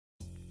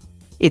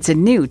It's a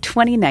new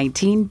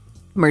 2019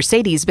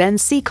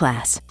 Mercedes-Benz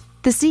C-Class.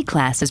 The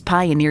C-Class has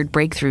pioneered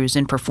breakthroughs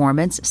in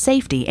performance,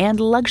 safety, and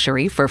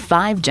luxury for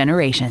 5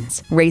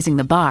 generations, raising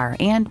the bar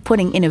and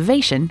putting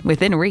innovation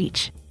within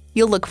reach.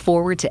 You'll look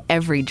forward to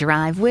every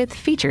drive with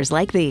features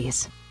like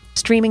these: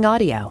 streaming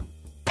audio,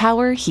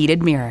 power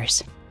heated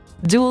mirrors,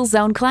 dual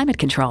zone climate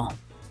control,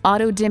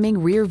 auto dimming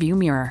rear view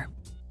mirror,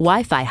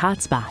 Wi-Fi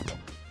hotspot,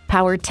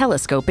 power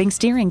telescoping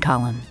steering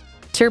column,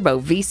 turbo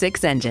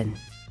V6 engine,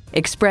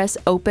 express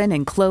open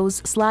and close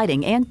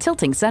sliding and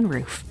tilting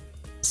sunroof,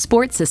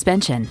 sport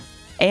suspension,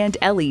 and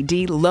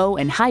LED low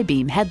and high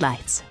beam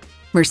headlights.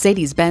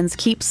 Mercedes-Benz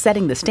keeps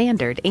setting the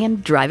standard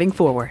and driving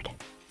forward.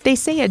 They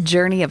say a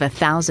journey of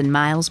 1,000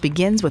 miles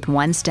begins with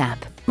one step.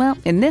 Well,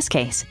 in this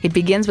case, it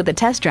begins with a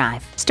test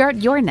drive. Start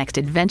your next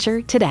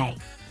adventure today.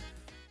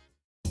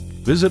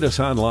 Visit us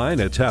online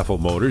at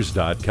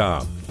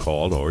tafelmotors.com.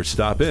 Call or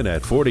stop in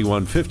at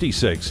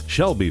 4156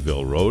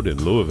 Shelbyville Road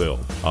in Louisville.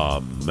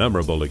 A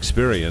memorable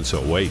experience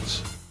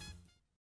awaits.